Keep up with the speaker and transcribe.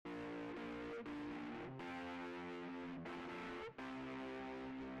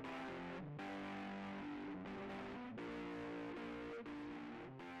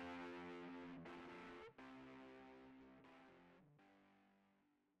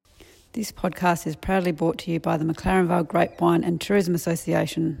This podcast is proudly brought to you by the McLaren Vale Grape Wine and Tourism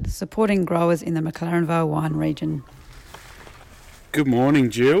Association, supporting growers in the McLaren Vale wine region. Good morning,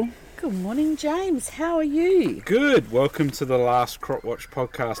 Jill. Good morning, James. How are you? Good. Welcome to the last Crop Watch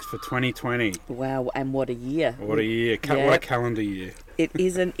podcast for 2020. Wow, and what a year. What a year. Yeah. What a calendar year. It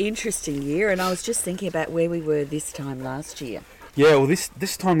is an interesting year, and I was just thinking about where we were this time last year. Yeah, well,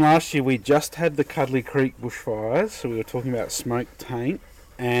 this time last year we just had the Cuddly Creek bushfires, so we were talking about smoke taint.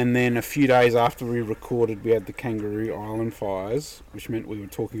 And then a few days after we recorded, we had the Kangaroo Island fires, which meant we were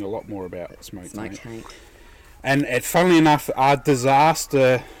talking a lot more about smoke taint. And funnily enough, our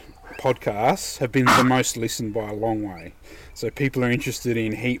disaster podcasts have been the most listened by a long way. So people are interested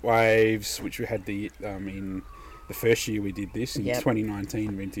in heat waves, which we had in the first year we did this, in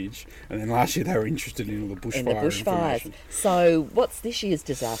 2019 vintage. And then last year they were interested in all the bushfires. So what's this year's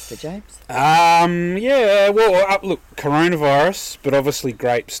disaster, James? Look, coronavirus, but obviously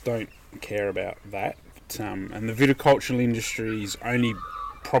grapes don't care about that. And the viticultural industry's only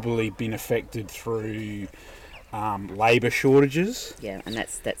probably been affected through labour shortages. Yeah, and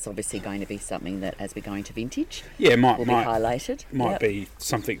that's obviously going to be something that, as we go into vintage, will be highlighted. Might be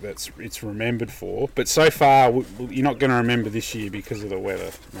something it's remembered for. But so far, you're not going to remember this year because of the weather,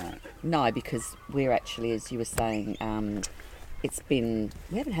 right? No, because we're actually, as you were saying, we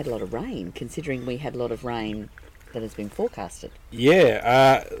haven't had a lot of rain, considering we had a lot of rain that has been forecasted.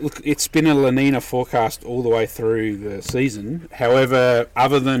 Yeah, look, it's been a La Nina forecast all the way through the season. However,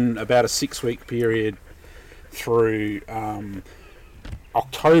 other than about a 6-week period through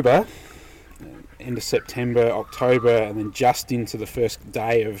October, end of September, October, and then just into the first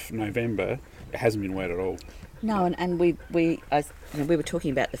day of November, it hasn't been wet at all. No, and we were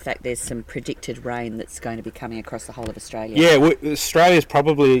talking about the fact there's some predicted rain that's going to be coming across the whole of Australia. Yeah, Australia's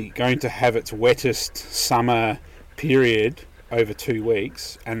probably going to have its wettest summer period over 2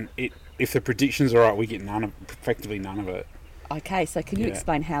 weeks, and if the predictions are right, we get effectively none of it. Okay, so can you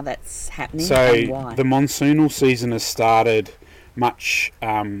explain how that's happening So and why? the monsoonal season has started much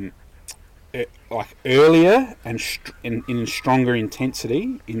earlier and in stronger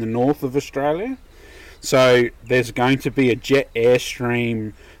intensity in the north of Australia. So there's going to be a jet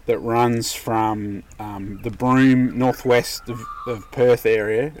airstream that runs from the Broome, northwest of Perth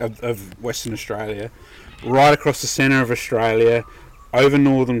area, of Western Australia, right across the centre of Australia, over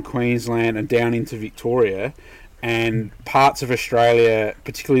northern Queensland and down into Victoria. And parts of Australia,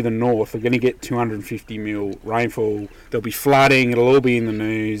 particularly the north, are going to get 250 mil rainfall. There'll be flooding, it'll all be in the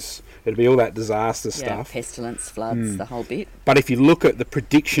news, it'll be all that disaster stuff. Pestilence, floods, the whole bit. But if you look at the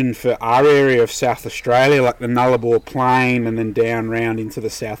prediction for our area of South Australia, like the Nullarbor Plain and then down round into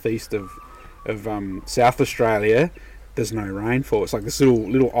the southeast of South Australia, there's no rainfall. It's like this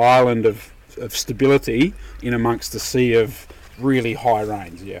little island of stability in amongst the sea of really high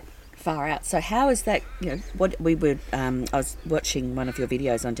rains, Far out. So how is that, what we were, I was watching one of your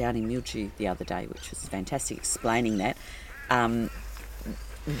videos on downy mildew the other day, which was fantastic, explaining that. How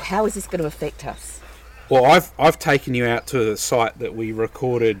is this going to affect us? Well, I've taken you out to the site that we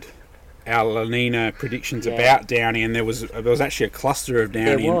recorded our La Nina predictions about downy, and there was actually a cluster of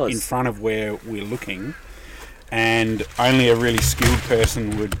downy in front of where we're looking, and only a really skilled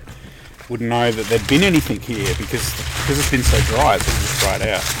person would know that there'd been anything here because it's been so dry, it's all just dried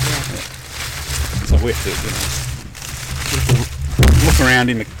out. So we have to look around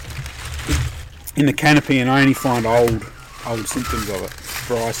in the canopy and only find old symptoms of it,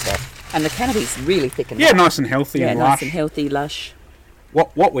 dry stuff. And the canopy's really thick and nice and healthy and lush. Nice and healthy, lush.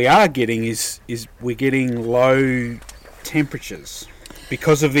 What we are getting is we're getting low temperatures.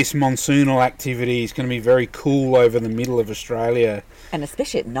 Because of this monsoonal activity, it's going to be very cool over the middle of Australia. And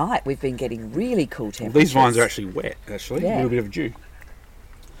especially at night, we've been getting really cool temperatures. Well, these vines are actually wet, a little bit of dew.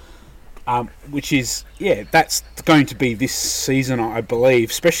 Which is, that's going to be this season, I believe,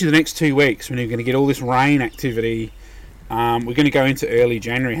 especially the next 2 weeks when you're going to get all this rain activity. We're going to go into early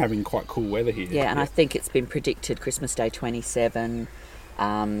January having quite cool weather here. Yeah, and I think it's been predicted Christmas Day 27,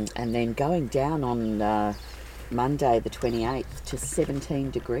 and then going down on Monday the 28th to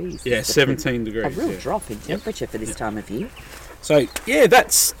 17 degrees. Yeah, 17 degrees. A real drop in temperature for this time of year. So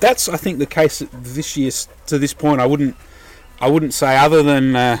that's I think the case this year to this point. I wouldn't say other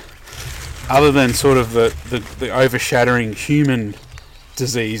than sort of the overshadowing human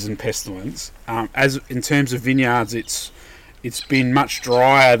disease and pestilence. As in terms of vineyards, it's been much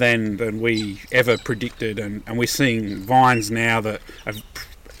drier than we ever predicted, and we're seeing vines now that are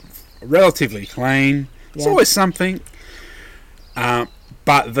relatively clean. It's always something,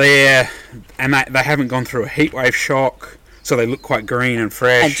 but they haven't gone through a heatwave shock. So they look quite green and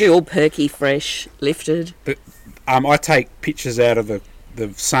fresh. And all perky, fresh, lifted. But I take pictures out of the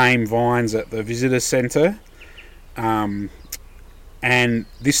the same vines at the visitor centre. And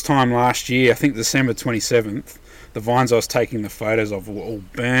this time last year, I think December 27th, the vines I was taking the photos of were all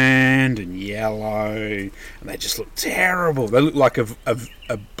burned and yellow, and they just looked terrible. They looked like a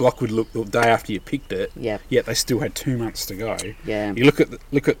block would look the day after you picked it. Yep. Yet they still had 2 months to go. Yeah. You look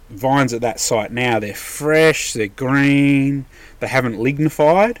at vines at that site now. They're fresh. They're green. They haven't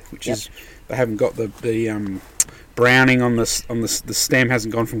lignified, which Yep. is they haven't got the browning on the stem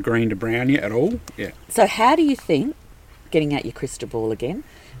hasn't gone from green to brown yet at all. Yeah. So how do you think, getting out your crystal ball again,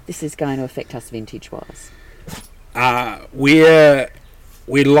 this is going to affect us vintage-wise? We're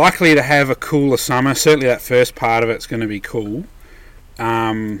likely to have a cooler summer. Certainly that first part of it's going to be cool,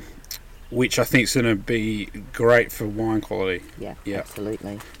 which I think is going to be great for wine quality. Yeah, Yeah.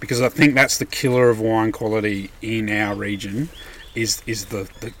 absolutely. Because I think that's the killer of wine quality in our region is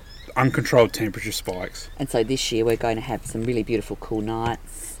the uncontrolled temperature spikes. And so this year we're going to have some really beautiful cool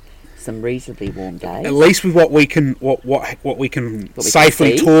nights, some reasonably warm days. At least with what we can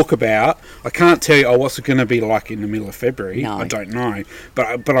safely see. talk about. I can't tell you what's it going to be like in the middle of February. No. I don't know,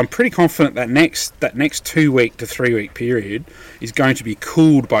 but I'm pretty confident that next 2 week to 3 week period is going to be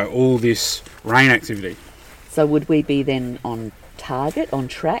cooled by all this rain activity. So would we be then on target, on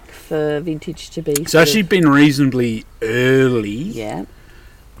track for vintage to be? It's actually been reasonably early. Yeah.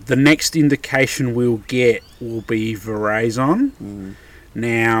 The next indication we'll get will be Veraison.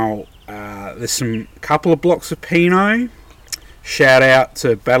 Now, there's some couple of blocks of Pinot. Shout out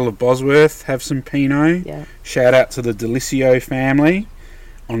to Battle of Bosworth, have some Pinot. Yeah. Shout out to the Delicio family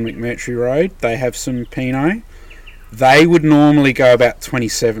on McMurtry Road. They have some Pinot. They would normally go about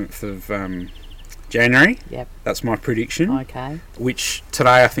 27th of January. Yep. That's my prediction. Okay. Which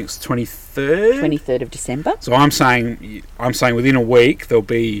today I think is 23rd. 23rd of December. So I'm saying within a week there'll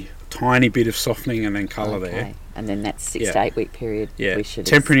be a tiny bit of softening and then colour there. And then that 6 Yeah. to 8 week period Yeah. we should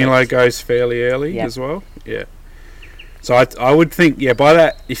Tempranillo expect. goes fairly early Yep. as well. Yeah. So I would think, by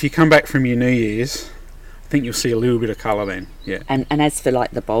that, if you come back from your New Year's, I think you'll see a little bit of colour then. Yeah. And as for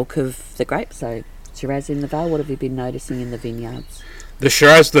like the bulk of the grapes, so Shiraz in the Vale, what have you been noticing in the vineyards? The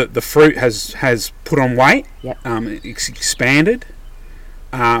Shiraz, the fruit has put on weight. Yep. It's expanded.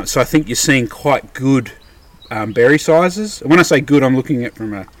 So I think you're seeing quite good berry sizes. And when I say good, I'm looking at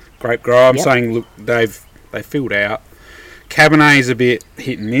from a grape grower. I'm Yep. saying, look, they filled out. Cabernet is a bit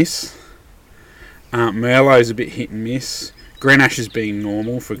hit and miss. Merlot is a bit hit and miss. Grenache has been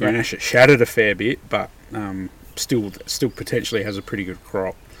normal for Grenache. It shattered a fair bit, but still potentially has a pretty good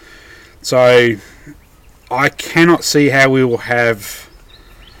crop. So I cannot see how we will have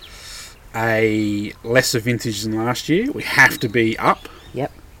a lesser vintage than last year. We have to be up.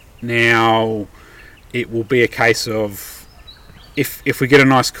 Yep. Now, it will be a case of if we get a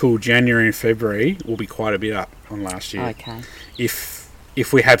nice cool January and February, we'll be quite a bit up on last year. Okay.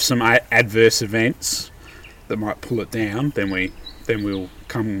 If we have some adverse events that might pull it down, then we'll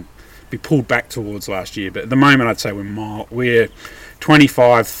be pulled back towards last year. But at the moment, I'd say we're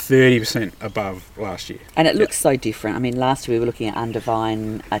 25-30% above last year. And it looks so different. I mean, last year we were looking at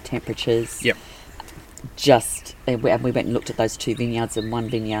undervine temperatures. Yep. And we went and looked at those two vineyards, and one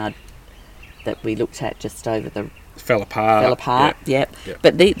vineyard that we looked at just over the Fell apart. Yep. Yep.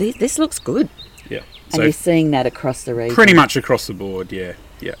 But this looks good. Yeah. And So you're seeing that across the region. pretty much across the board. Yeah.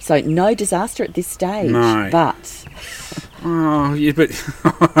 Yeah. So no disaster at this stage. No. But Oh, yeah, but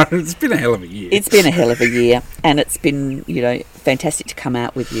it's been a hell of a year. it's been a hell of a year, and it's been, fantastic to come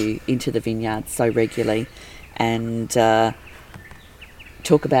out with you into the vineyard so regularly and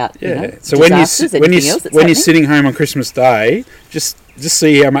talk about, So when disasters, anything else that's you're happening. sitting home on Christmas Day, just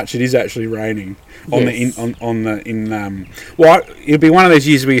see how much it is actually raining on Yes. well, it'll be one of those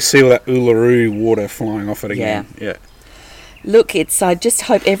years where you see all that Uluru water flying off it again. Yeah. Look, I just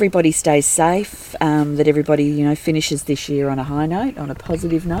hope everybody stays safe, that everybody, finishes this year on a high note, on a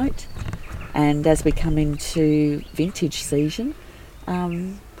positive note. And as we come into vintage season, we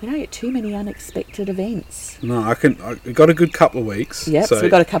don't get too many unexpected events. No, I've got a good couple of weeks. Yep, so we've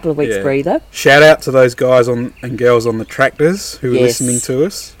got a couple of weeks breather. Shout out to those guys and girls on the tractors who are Yes. listening to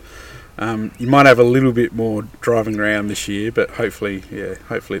us. You might have a little bit more driving around this year, but hopefully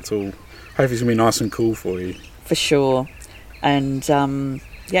it's gonna be nice and cool for you. For sure. And,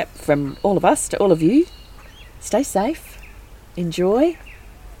 from all of us to all of you, stay safe, enjoy,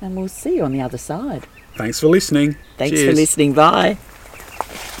 and we'll see you on the other side. Thanks for listening. Thanks for Cheers. listening. Bye.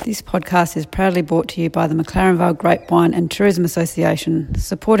 This podcast is proudly brought to you by the McLaren Vale Grapevine and Tourism Association,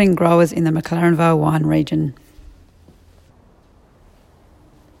 supporting growers in the McLaren Vale wine region.